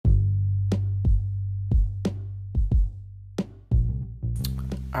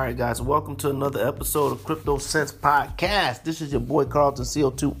All right, guys, welcome to another episode of Crypto Sense Podcast. This is your boy Carlton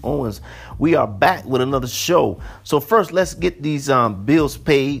CO2 Owens. We are back with another show. So first, let's get these bills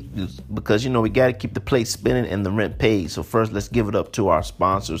paid because, we got to keep the plate spinning and the rent paid. So first, let's give it up to our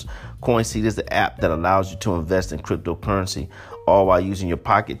sponsors. CoinSeed is the app that allows you to invest in cryptocurrency all while using your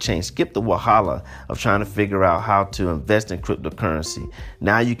pocket change. Skip the wahala of trying to figure out how to invest in cryptocurrency.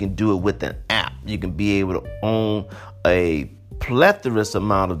 Now you can do it with an app. You can be able to own a plethorous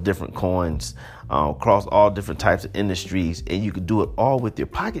amount of different coins across all different types of industries, and you can do it all with your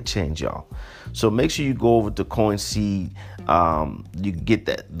pocket change, y'all. So make sure you go over to CoinSeed. You can get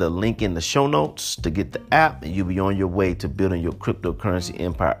the link in the show notes to get the app, and you'll be on your way to building your cryptocurrency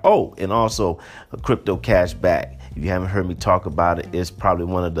empire. Oh, and also a crypto cash back. If you haven't heard me talk about it, it's probably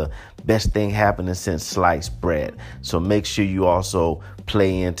one of the best thing happening since sliced bread. So make sure you also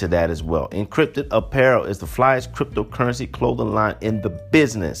play into that as well. Encrypted Apparel is the flyest cryptocurrency clothing line in the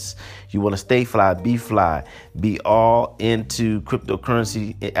business. You want to stay fly, be all into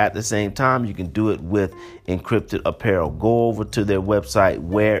cryptocurrency at the same time. You can do it with Encrypted Apparel. Go over to their website,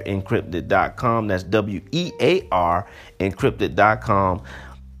 wearencrypted.com. That's WEAR, encrypted.com.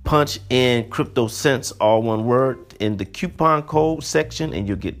 Punch in Crypto Sense, all one word, in the coupon code section, and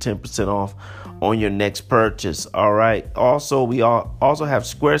you'll get 10% off on your next purchase. All right. Also, we also have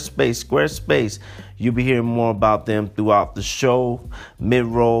Squarespace. You'll be hearing more about them throughout the show,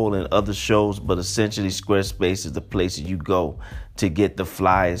 mid-roll, and other shows. But essentially, Squarespace is the place you go to get the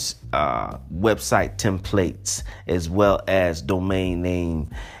flyest website templates, as well as domain name,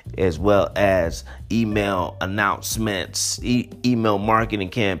 as well as email announcements, email marketing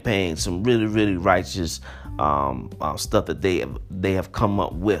campaigns, some really, really righteous stuff that they have come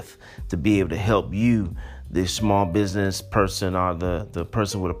up with to be able to help you, the small business person or the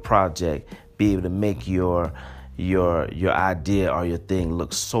person with a project, be able to make your idea or your thing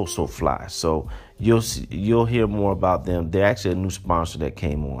look so fly. So you'll hear more about them. They're actually a new sponsor that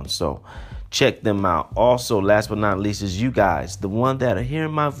came on, so check them out. Also, last but not least, is you guys, the one that are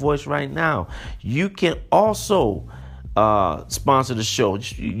hearing my voice right now. You can also sponsor the show.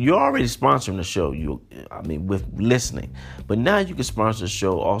 You're already sponsoring the show. With listening, but now you can sponsor the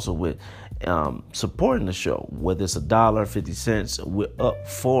show also with supporting the show. Whether it's $1, 50 cents, we're up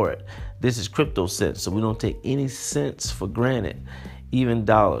for it. This is Crypto Sense, so we don't take any cents for granted, even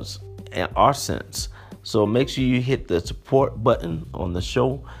dollars and our cents. So make sure you hit the support button on the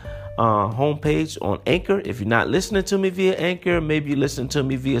show homepage on Anchor. If you're not listening to me via Anchor, maybe you listen to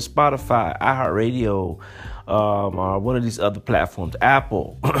me via Spotify, iHeartRadio, or one of these other platforms,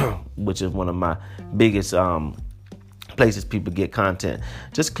 Apple, which is one of my biggest places people get content.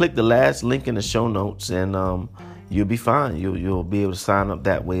 Just click the last link in the show notes, and you'll be fine. You'll be able to sign up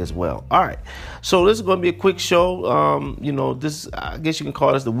that way as well. All right. So this is going to be a quick show. This, I guess you can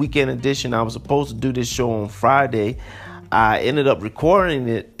call this the weekend edition. I was supposed to do this show on Friday. I ended up recording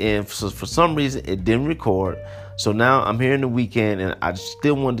it, and for some reason it didn't record. So now I'm here in the weekend, and I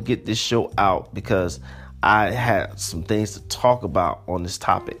still wanted to get this show out because I had some things to talk about on this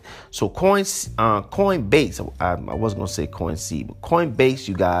topic. So Coinbase, I wasn't going to say CoinSeed, but Coinbase,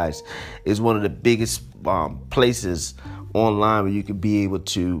 you guys, is one of the biggest places online where you can be able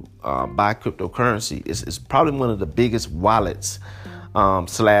to buy cryptocurrency. It's probably one of the biggest wallets /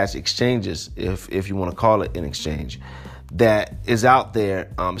 exchanges, if you want to call it an exchange, that is out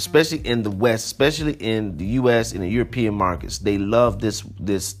there, especially in the West, especially in the U.S. and the European markets. They love this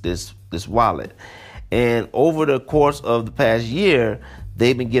wallet. And over the course of the past year,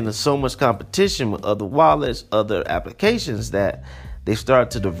 they've been getting so much competition with other wallets, other applications, that they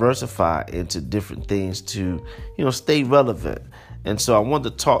start to diversify into different things to, stay relevant. And so I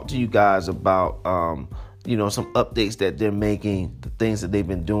wanted to talk to you guys about, some updates that they're making, the things that they've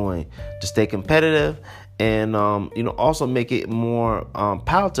been doing to stay competitive, and, also make it more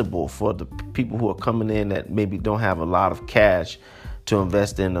palatable for the people who are coming in that maybe don't have a lot of cash to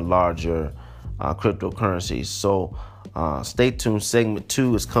invest in the larger cryptocurrencies. So stay tuned. Segment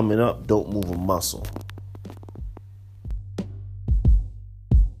 2 is coming up. Don't move a muscle.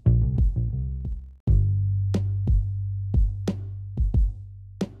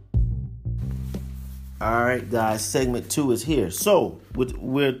 All right, guys, segment 2 is here. So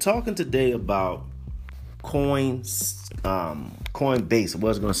we're talking today about Coinbase. I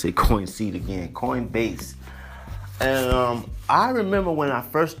was going to say CoinSeed again. Coinbase. And I remember when I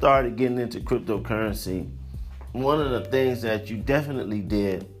first started getting into cryptocurrency, one of the things that you definitely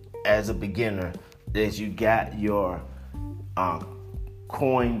did as a beginner is you got your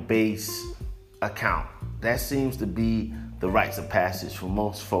Coinbase account. That seems to be the rites of passage for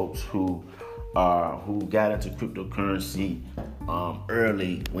most folks who got into cryptocurrency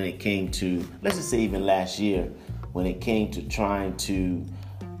early when it came to, let's just say even last year, when it came to trying to,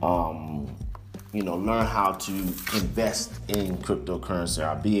 learn how to invest in cryptocurrency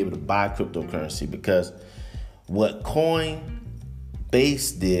or be able to buy cryptocurrency. Because what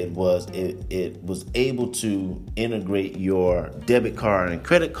Coinbase did was it was able to integrate your debit card and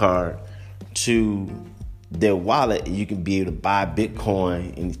credit card to their wallet, and you can be able to buy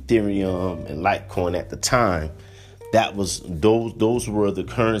Bitcoin and Ethereum and Litecoin at the time. That was those were the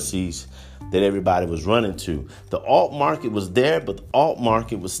currencies that everybody was running to. The alt market was there, but the alt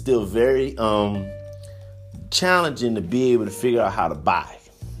market was still very challenging to be able to figure out how to buy.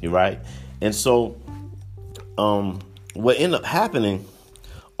 Right? And so what ended up happening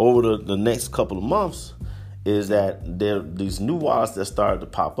over the next couple of months is that these new wallets that started to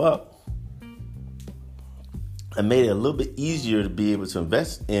pop up and made it a little bit easier to be able to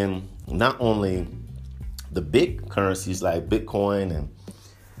invest in not only the big currencies like Bitcoin and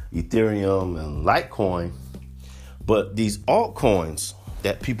Ethereum and Litecoin, but these altcoins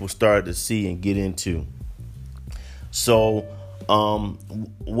that people started to see and get into. So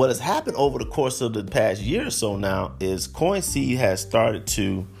what has happened over the course of the past year or so now is CoinSeed has started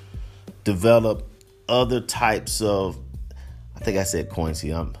to develop other types of, I think I said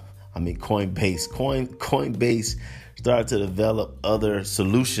CoinSeed, Coinbase. Coinbase started to develop other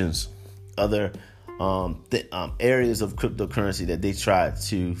solutions, other areas of cryptocurrency that they tried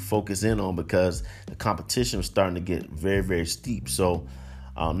to focus in on because the competition was starting to get very, very steep. So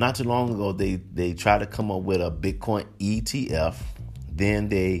not too long ago, they tried to come up with a Bitcoin ETF.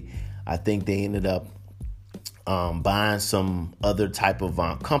 Then I think they ended up buying some other type of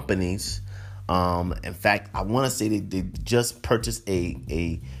companies. In fact, I want to say they just purchased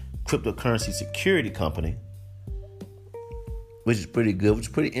a cryptocurrency security company, which is pretty good, which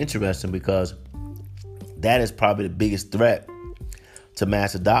is pretty interesting because that is probably the biggest threat to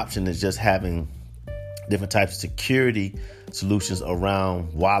mass adoption, is just having different types of security solutions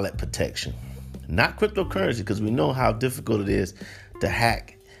around wallet protection. Not cryptocurrency, because we know how difficult it is to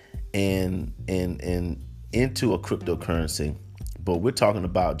hack and into a cryptocurrency. But we're talking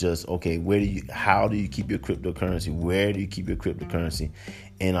about just, okay, how do you keep your cryptocurrency? Where do you keep your cryptocurrency?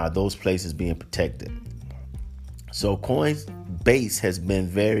 And are those places being protected? So Coinbase has been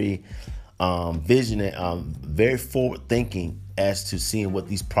very very forward thinking as to seeing what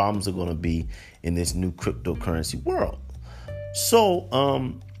these problems are going to be in this new cryptocurrency world. So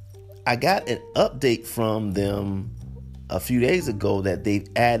I got an update from them a few days ago that they've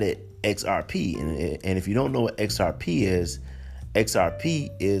added XRP. And if you don't know what XRP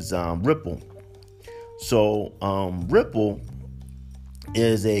is Ripple. So Ripple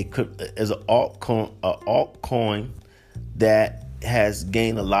is an altcoin that has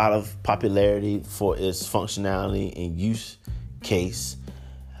gained a lot of popularity for its functionality and use case.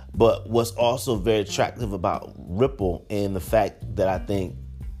 But what's also very attractive about Ripple, and the fact that I think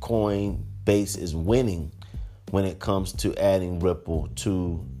Coinbase is winning when it comes to adding Ripple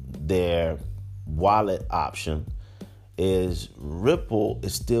to their wallet option, is Ripple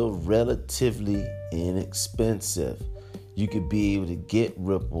is still relatively inexpensive. You could be able to get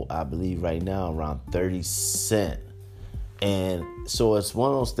Ripple, I believe right now, around 30 cents. And so it's one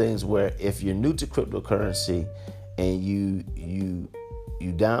of those things where if you're new to cryptocurrency and you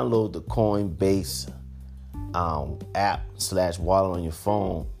download the Coinbase app / wallet on your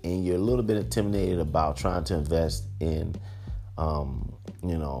phone, and you're a little bit intimidated about trying to invest in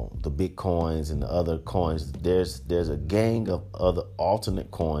the Bitcoins and the other coins, there's a gang of other alternate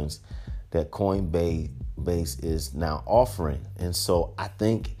coins that Coinbase is now offering. And so I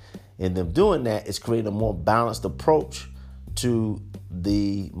think in them doing that, it's creating a more balanced approach to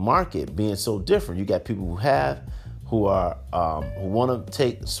the market being so different. You got people who want to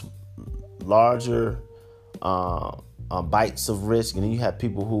take larger bites of risk, and then you have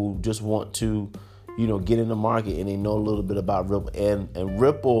people who just want to get in the market and they know a little bit about Ripple. And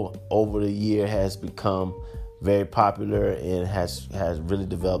Ripple over the year has become very popular and has really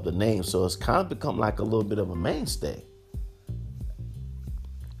developed a name. So it's kind of become like a little bit of a mainstay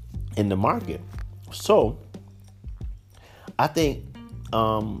in the market. So I think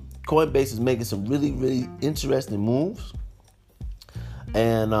Coinbase is making some really, really interesting moves.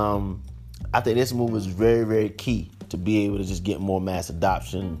 And I think this move is very, very key to be able to just get more mass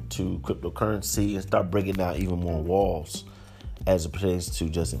adoption to cryptocurrency and start breaking down even more walls as it pertains to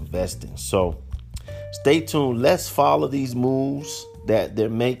just investing. So stay tuned. Let's follow these moves that they're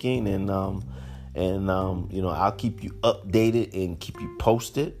making, and I'll keep you updated and keep you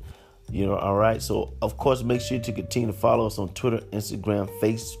posted. All right. So of course, make sure to continue to follow us on Twitter, Instagram,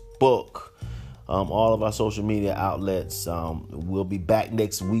 Facebook. all of our social media outlets. We'll be back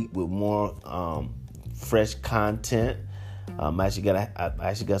next week with more fresh content. I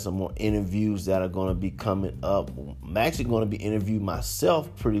actually got some more interviews that are going to be coming up. I'm actually going to be interviewing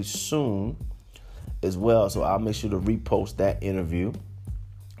myself pretty soon as well, so I'll make sure to repost that interview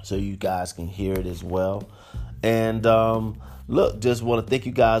so you guys can hear it as well. And look, just want to thank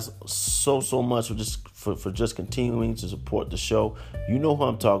you guys so much for just continuing to support the show. You know who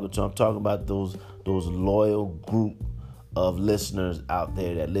I'm talking to. I'm talking about those loyal group of listeners out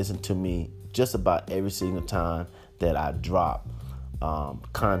there that listen to me just about every single time that I drop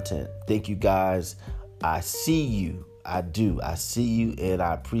content. Thank you guys. I see you. I do. I see you, and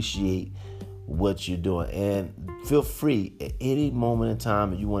I appreciate what you're doing. And feel free at any moment in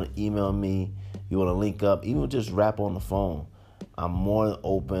time if you want to email me, you want to link up, even just rap on the phone. I'm more than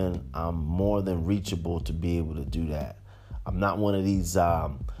open. I'm more than reachable to be able to do that. I'm not one of these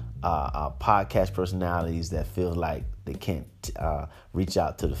podcast personalities that feel like they can't reach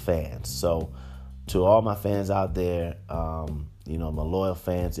out to the fans. So to all my fans out there, my loyal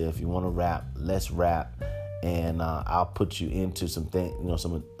fans, if you want to rap, let's rap. And I'll put you into some things,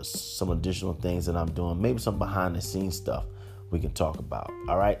 some additional things that I'm doing, maybe some behind the scenes stuff we can talk about.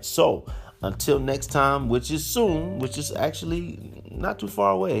 All right. So until next time, which is soon, which is actually not too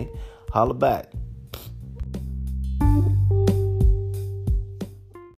far away, holla back.